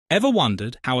Ever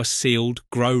wondered how a sealed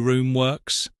grow room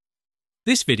works?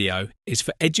 This video is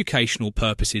for educational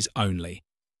purposes only.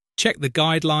 Check the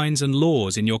guidelines and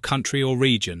laws in your country or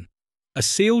region. A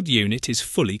sealed unit is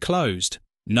fully closed.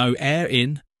 No air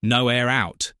in, no air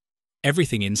out.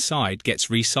 Everything inside gets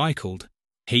recycled: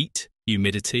 heat,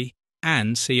 humidity,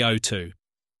 and CO2.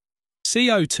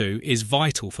 CO2 is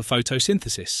vital for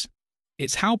photosynthesis.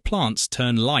 It's how plants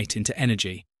turn light into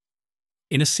energy.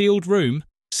 In a sealed room,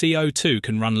 CO2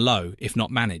 can run low if not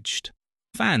managed.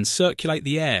 Fans circulate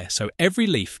the air so every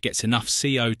leaf gets enough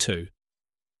CO2.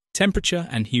 Temperature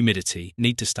and humidity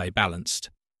need to stay balanced.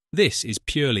 This is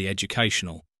purely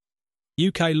educational.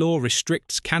 UK law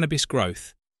restricts cannabis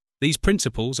growth. These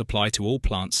principles apply to all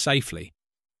plants safely.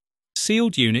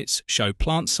 Sealed units show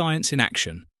plant science in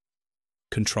action: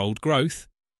 controlled growth,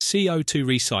 CO2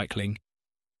 recycling,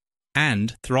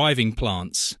 and thriving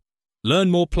plants. Learn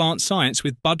more plant science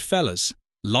with Bud Fellas.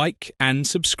 Like and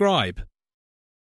subscribe.